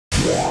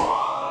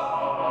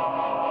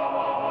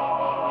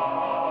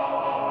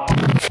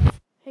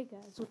Hey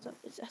guys, what's up?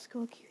 It's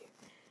EskimoQ here.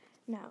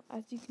 Now,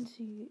 as you can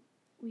see,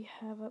 we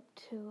have up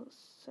till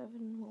 7.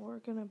 Well, we're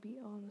gonna be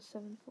on the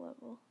 7th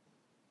level.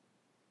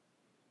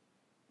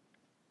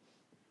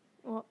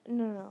 Well,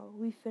 no,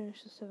 we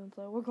finished the 7th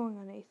level. We're going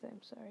on 8th,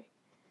 I'm sorry.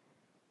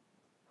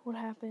 What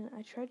happened,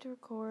 I tried to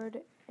record,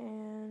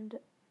 and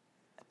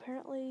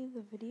apparently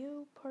the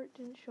video part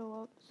didn't show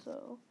up,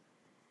 so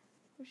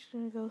we're just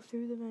gonna go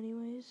through them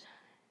anyways.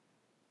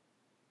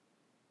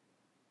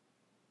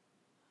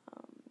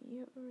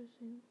 Yeah,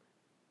 resume.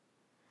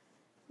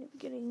 In the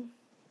beginning,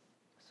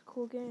 it's a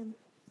cool game.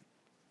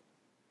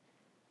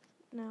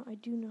 Now I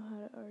do know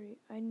how to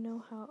I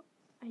know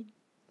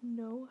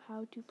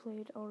how to play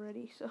it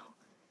already, so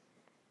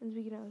in the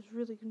beginning I was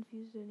really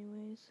confused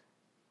anyways.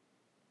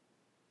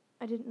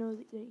 I didn't know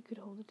that you could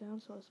hold it down,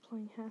 so I was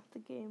playing half the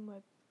game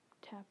by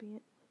tapping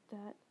it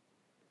with that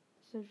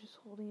instead of just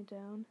holding it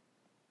down.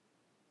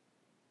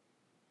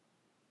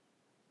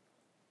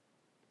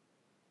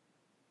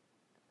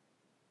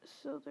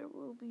 So there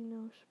will be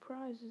no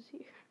surprises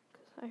here,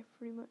 because I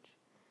pretty much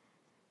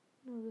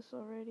know this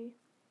already.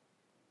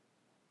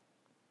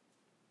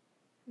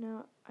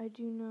 Now, I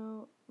do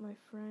know my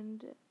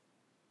friends,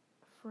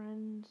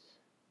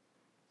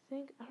 I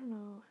don't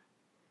know,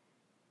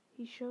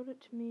 he showed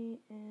it to me,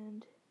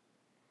 and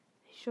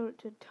he showed it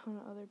to a ton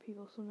of other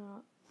people, so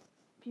now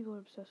people are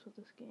obsessed with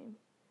this game.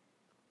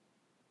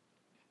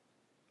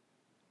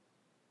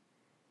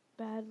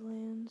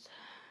 Badlands.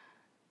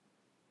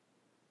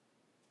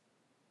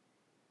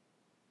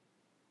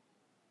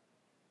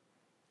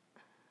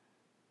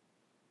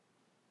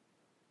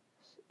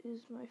 This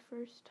is my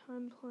first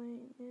time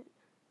playing it.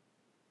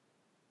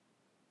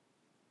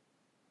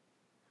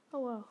 Oh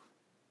wow.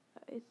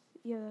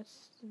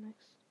 That's the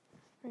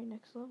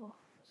next level.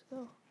 Let's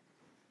go.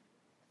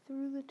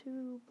 Through the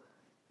tube.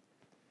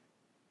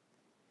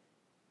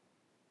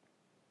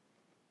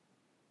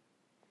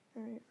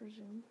 Alright,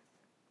 resume.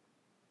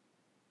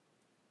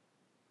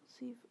 Let's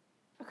see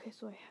if... Okay,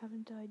 so I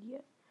haven't died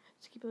yet.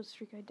 Let's keep up the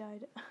streak. I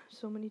died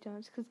so many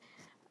times because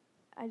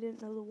I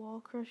didn't know the wall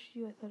crushed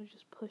you. I thought it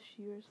just pushed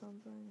you or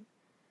something.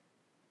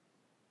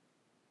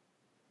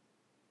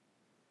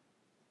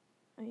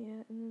 Oh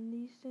yeah, and then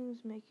these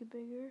things make you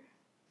bigger.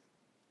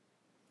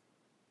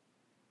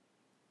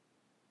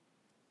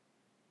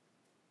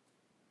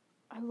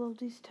 I love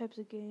these types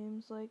of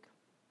games, like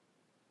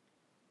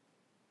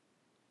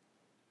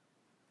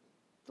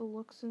the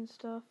looks and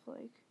stuff,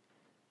 like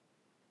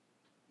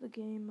the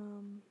game,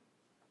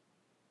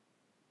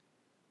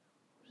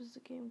 what is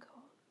the game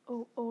called?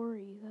 Oh,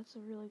 Ori, that's a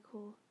really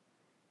cool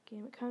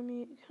game. It kind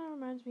of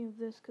reminds me of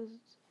this because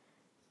it's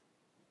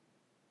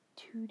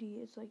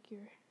 2D. It's like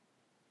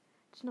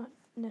it's not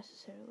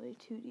necessarily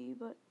 2D,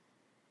 but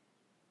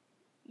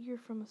you're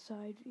from a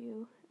side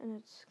view, and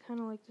it's kind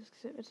of like this.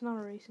 It's not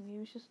a racing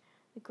game. It's just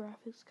the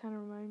graphics kind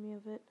of remind me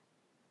of it.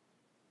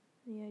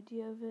 The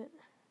idea of it.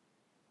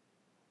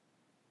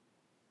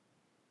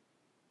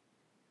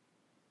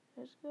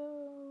 Let's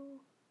go.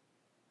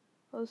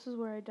 Oh, this is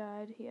where I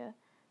died. Yeah,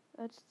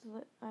 I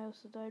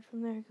also died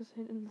from there because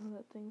I didn't know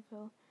that thing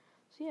fell.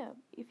 So yeah,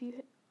 if you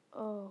hit...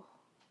 Oh.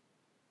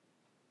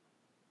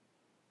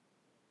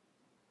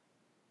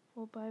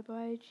 Well,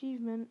 bye-bye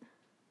achievement.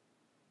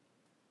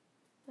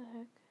 The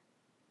heck?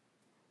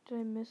 Did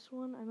I miss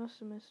one? I must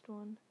have missed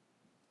one.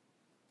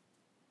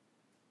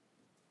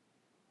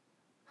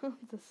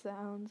 The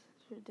sounds.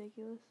 It's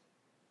ridiculous.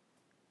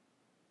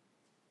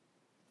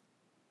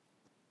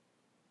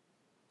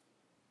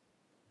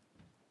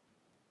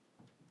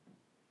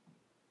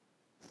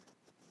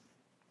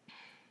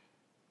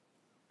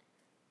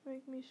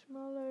 Make me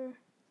smaller.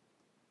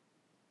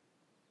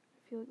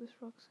 I feel like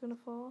this rock's gonna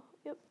fall.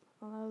 Yep.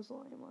 Oh, that was a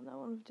lame one. That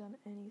wouldn't have done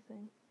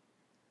anything.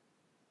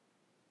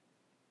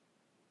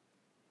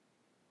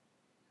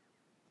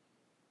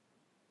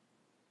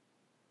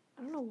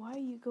 I don't know why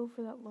you go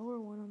for that lower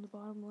one on the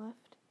bottom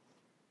left.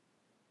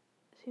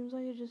 It seems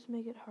like it just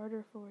make it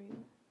harder for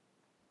you.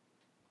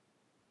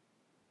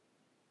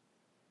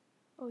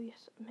 Oh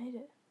yes, I made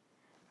it.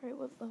 Alright,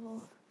 what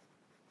level?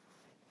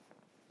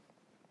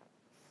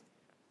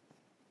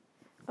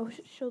 I wish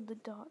it showed the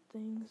dot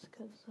things,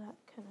 because that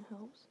kind of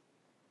helps.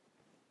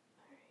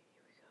 Alright,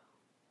 here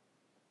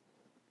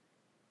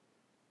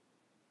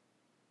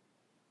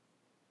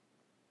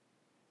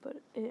we go.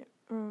 But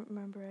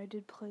remember, I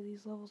did play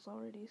these levels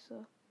already,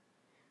 so...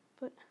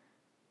 But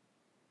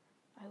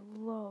I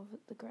love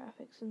the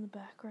graphics in the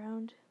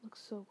background. It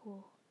looks so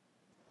cool.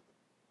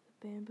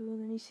 The bamboo,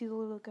 and then you see the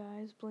little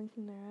guys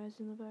blinking their eyes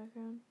in the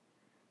background.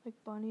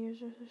 Like bunny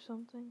ears or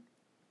something.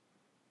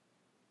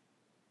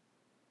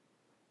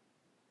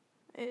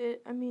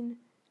 I mean,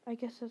 I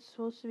guess that's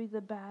supposed to be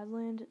the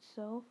Badland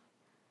itself.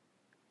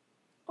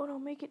 Oh no,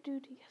 make it,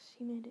 dude. Yes,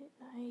 he made it.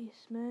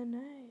 Nice, man,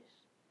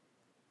 nice.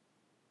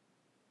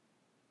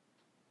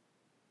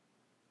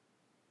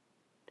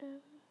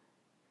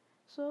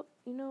 So,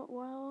 you know,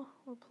 while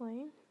we're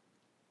playing,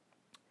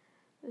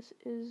 this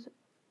is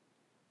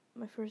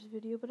my first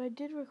video, but I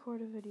did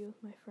record a video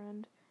with my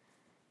friend,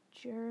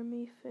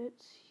 Jeremy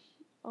Fitz.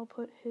 I'll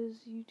put his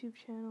YouTube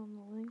channel in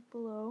the link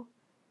below.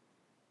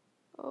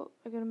 Oh,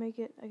 I gotta make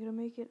it.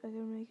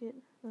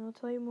 Then I'll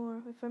tell you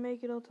more. If I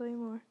make it, I'll tell you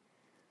more.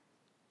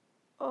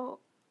 Oh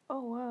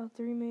wow,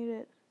 3 made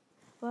it.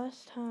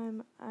 Last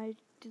time I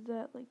did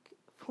that like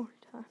 4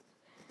 times.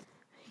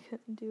 I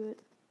couldn't do it.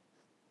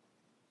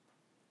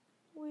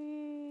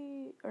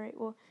 Alright,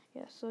 well,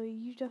 yeah, so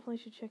you definitely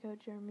should check out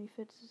Jeremy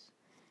Fitz's.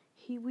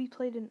 We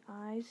played in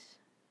Eyes.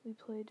 We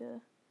played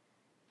the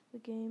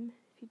game.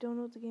 If you don't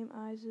know what the game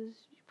Eyes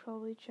is, you should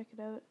probably check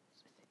it out.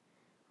 It's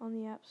on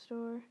the App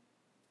Store.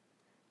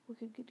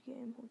 Wicked good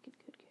game.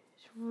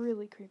 It's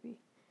really creepy.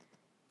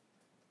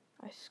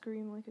 I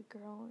scream like a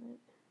girl in it.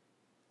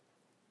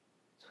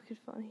 It's wicked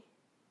funny.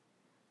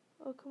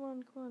 Oh, come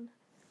on.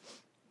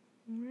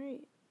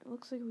 Alright, it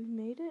looks like we've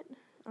made it.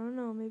 I don't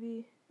know,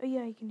 maybe... Oh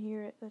yeah, you can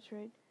hear it, that's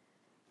right.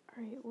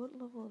 Alright, what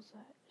level is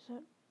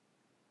that?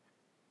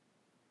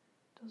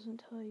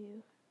 Doesn't tell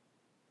you.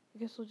 I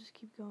guess we'll just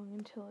keep going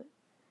until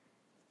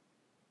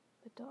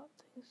the dot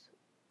things.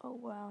 Oh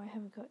wow, I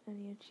haven't got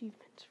any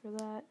achievements for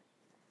that.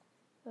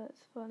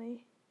 That's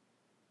funny.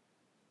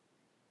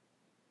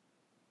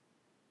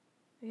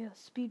 Oh yeah,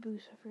 speed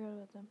boost, I forgot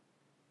about them.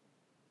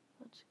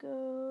 Let's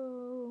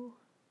go.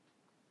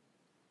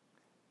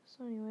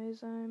 So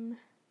anyways, I'm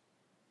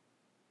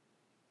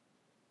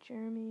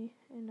Jeremy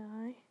and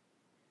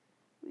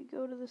we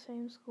go to the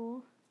same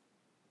school.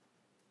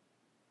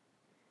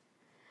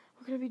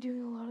 We're going to be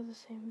doing a lot of the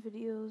same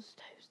videos,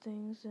 types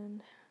things,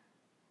 and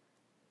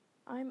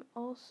I'm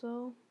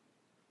also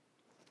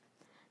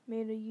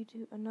made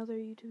another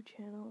YouTube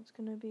channel. It's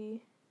going to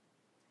be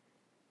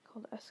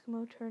called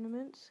Eskimo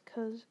Tournaments,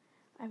 because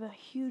I have a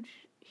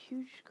huge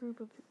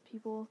group of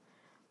people.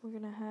 We're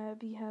going to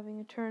be having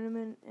a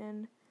tournament,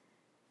 and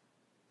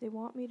they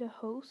want me to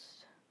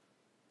host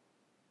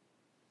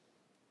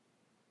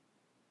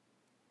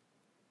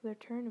their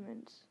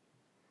tournaments.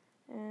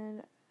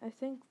 And I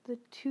think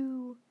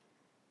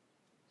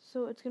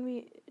so it's going to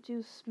be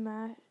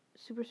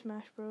Super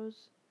Smash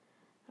Bros.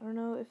 I don't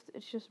know if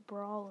it's just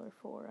Brawl or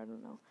 4, I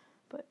don't know.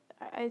 But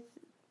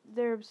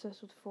they're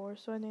obsessed with 4,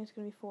 so I think it's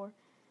going to be 4.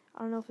 I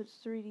don't know if it's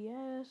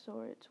 3DS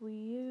or it's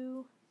Wii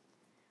U.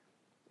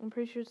 I'm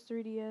pretty sure it's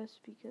 3DS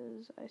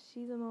because I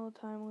see them all the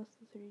time with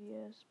the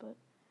 3DS. But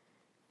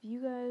if you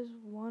guys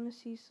want to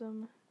see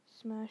some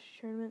Smash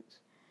tournaments,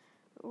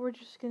 we're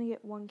just going to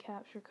get one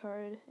capture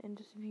card and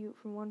just view it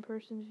from one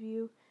person's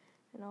view.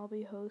 And I'll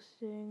be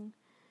hosting.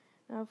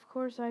 Now, of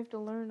course, I have to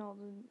learn all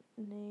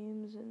the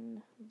names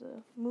and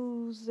the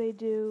moves they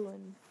do,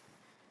 and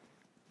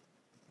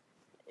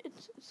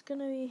it's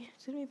gonna be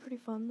pretty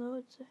fun though.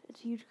 It's a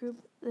huge group.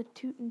 The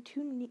two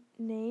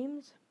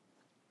names.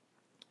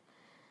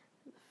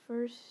 The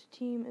first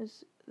team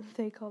is,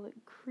 they call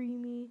it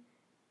Creamy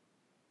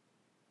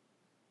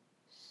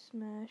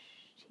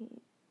Smash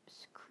Team.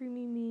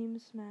 Creamy Meme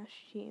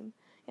Smash Team.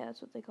 Yeah,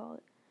 that's what they call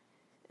it.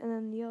 And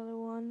then the other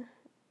one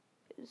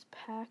is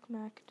Pac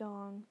Mac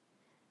Dong.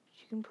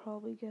 You can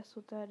probably guess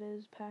what that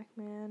is.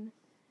 Pac-Man,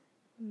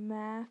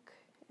 Mac,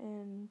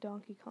 and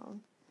Donkey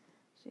Kong.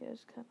 So yeah,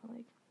 it's kind of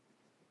like,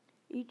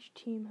 each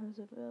team has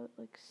about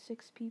like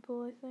 6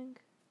 people, I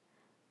think.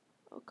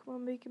 Oh, come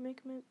on, make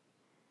it.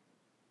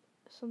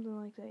 Something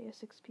like that, yeah,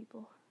 6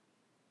 people.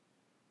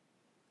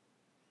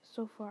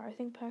 So far, I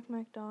think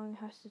Pac-Mac Dong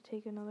has to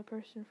take another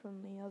person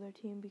from the other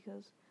team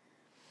because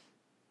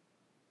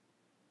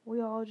they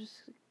all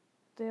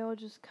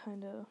just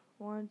kind of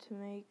wanted to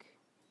make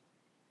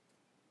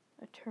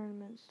a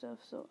tournament stuff,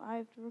 so I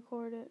have to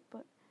record it,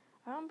 but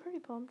I'm pretty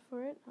pumped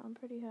for it. I'm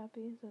pretty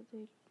happy that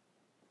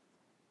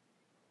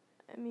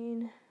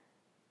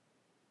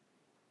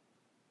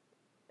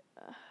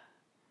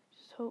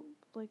just hope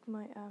like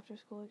my after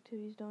school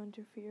activities don't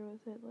interfere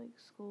with it, like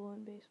school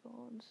and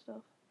baseball and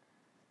stuff.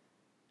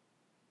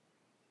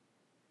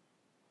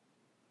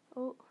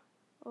 Oh.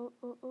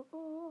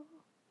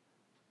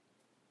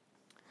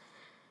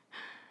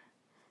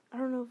 I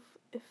don't know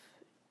if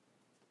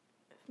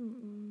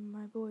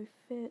my boy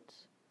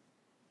Fitz.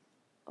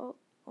 Oh,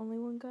 only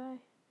one guy.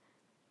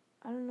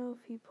 I don't know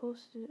if he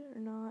posted it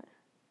or not.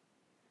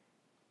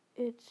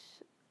 I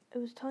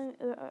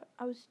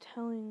was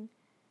telling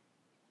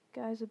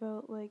guys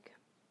about like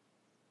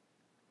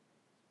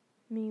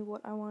me,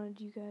 what I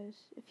wanted you guys,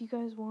 if you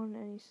guys want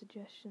any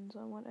suggestions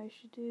on what I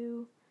should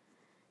do,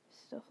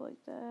 stuff like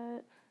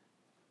that,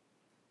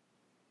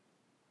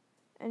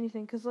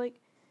 anything, cause like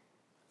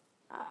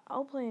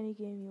I'll play any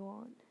game you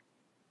want.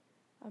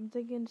 I'm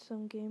thinking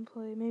some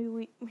gameplay. Maybe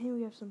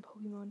we have some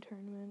Pokemon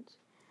tournaments.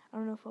 I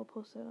don't know if I'll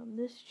post that on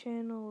this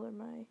channel or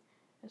my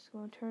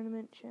Eskimo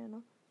tournament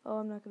channel. Oh,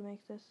 I'm not gonna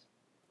make this.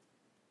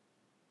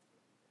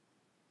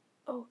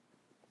 Oh,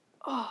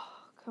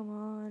 come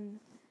on.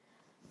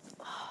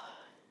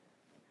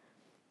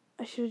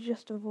 I should have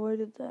just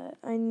avoided that.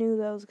 I knew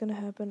that was gonna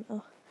happen.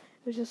 Oh,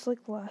 it was just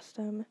like last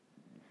time.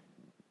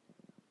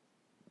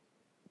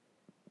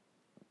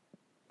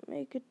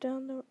 Make it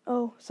down the...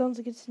 Oh, sounds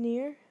like it's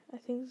near. I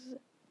think this is...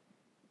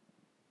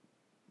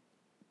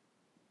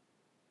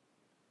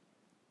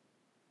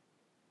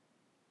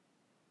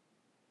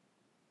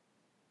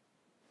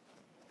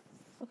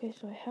 Okay,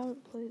 so I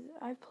haven't played.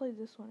 I've played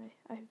this one.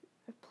 I've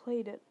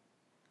played it.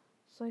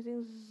 So I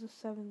think this is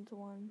the 7th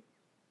one.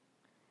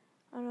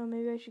 I don't know.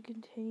 Maybe I should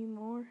continue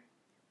more.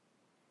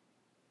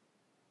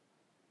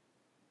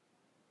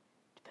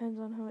 Depends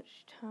on how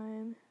much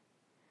time.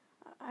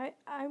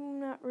 I'm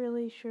not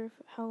really sure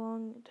how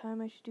long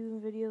time I should do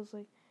in videos.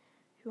 Like,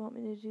 if you want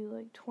me to do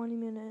like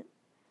 20-minute,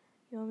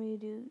 you want me to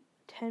do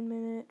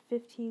 10-minute,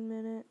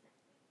 15-minute,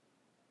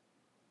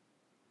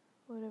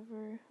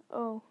 whatever.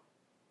 Oh,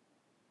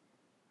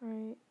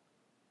 alright.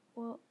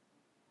 Well,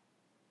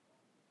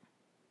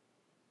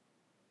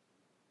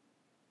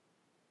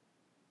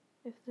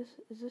 if this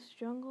is this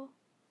jungle?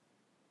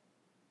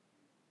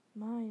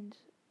 Mines.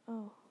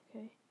 Oh,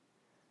 okay.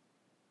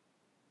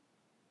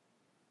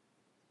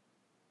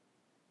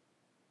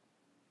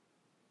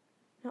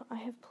 No, I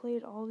have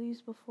played all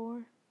these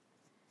before.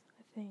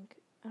 I think.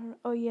 I don't know.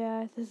 Oh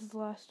yeah, this is the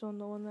last one,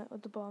 the one that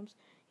with the bombs.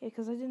 Yeah,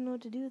 because I didn't know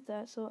what to do with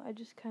that, so I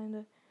just kind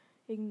of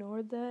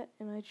ignored that,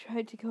 and I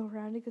tried to go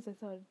around it because I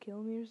thought it'd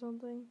kill me or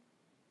something.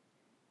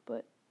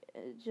 But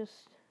it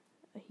just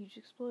a huge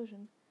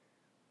explosion.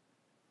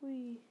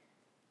 Whee!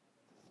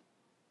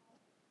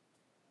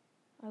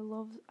 I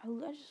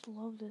just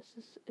love this.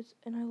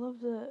 And I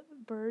love the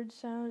bird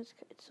sound.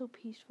 It's so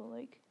peaceful.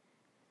 Like,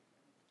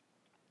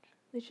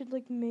 they should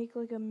like make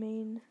like a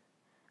main.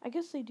 I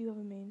guess they do have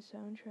a main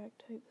soundtrack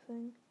type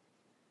thing.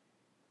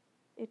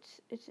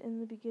 It's in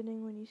the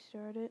beginning when you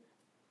start it.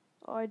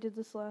 Oh, I did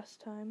this last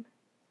time.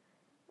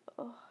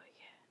 Oh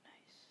yeah,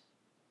 nice.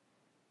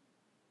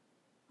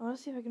 I want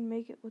to see if I can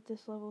make it with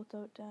this level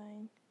without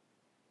dying.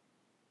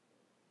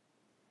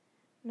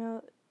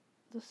 Now,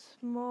 the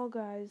small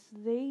guys,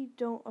 they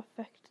don't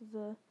affect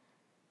the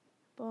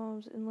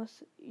bombs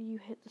unless you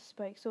hit the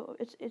spike. So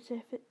it's if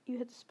you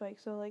hit the spike.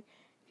 So like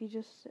if you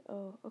just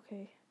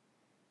okay.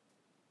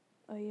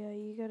 Oh yeah,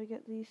 you gotta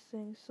get these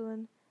things. So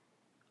then,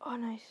 oh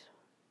nice.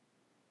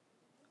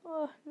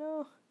 Oh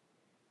no,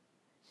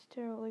 it's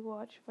terrible. Like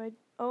watch if I.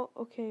 Oh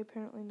okay,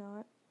 apparently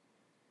not.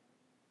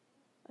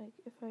 Like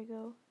if I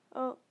go.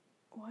 Oh,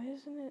 why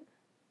isn't it?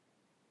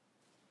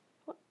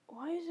 What?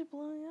 Why is it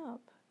blowing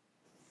up?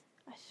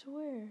 I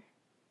swear.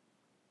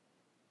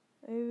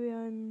 Maybe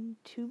I'm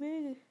too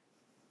big.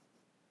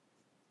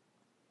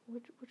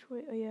 Which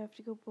way? Oh yeah, I have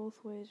to go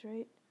both ways,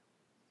 right?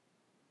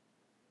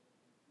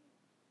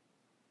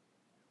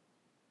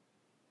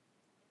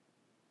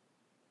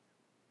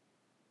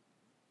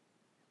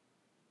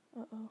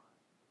 Uh-oh.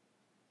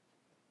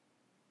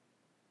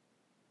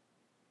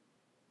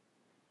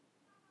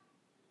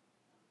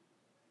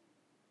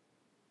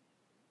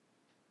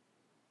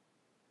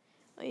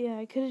 Oh yeah,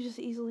 I could have just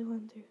easily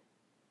went through.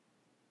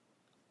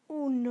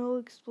 Oh, no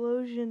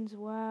explosions.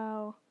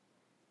 Wow.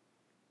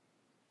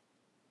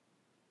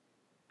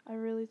 I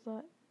really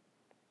thought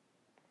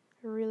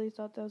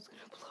that was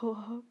gonna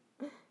blow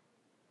up.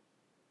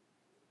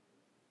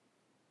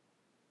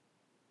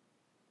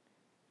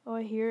 Oh,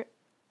 I hear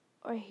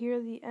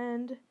the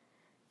end.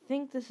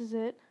 Think this is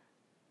it.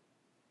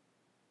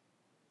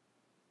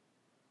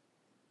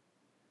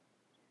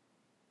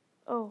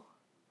 Oh.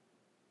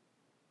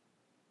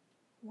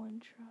 One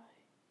try.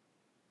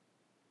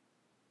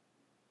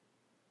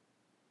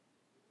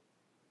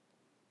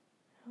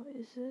 How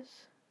is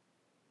this?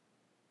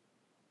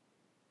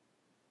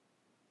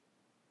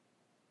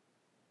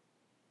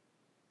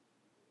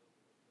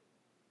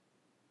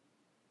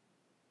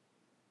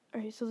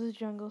 Alright, so this is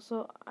jungle.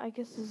 So I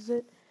guess this is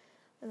it.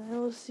 And I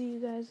will see you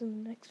guys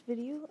in the next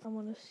video. I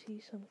want to see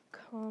some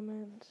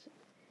comments,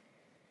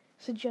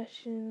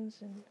 suggestions,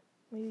 and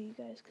maybe you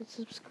guys could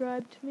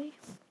subscribe to me.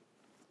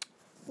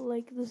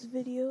 Like this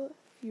video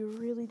if you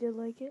really did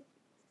like it.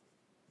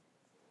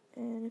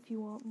 And if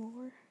you want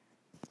more,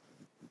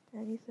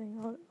 anything,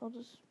 I'll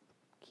just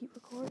keep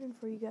recording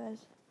for you guys.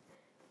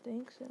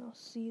 Thanks, and I'll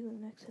see you in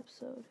the next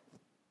episode.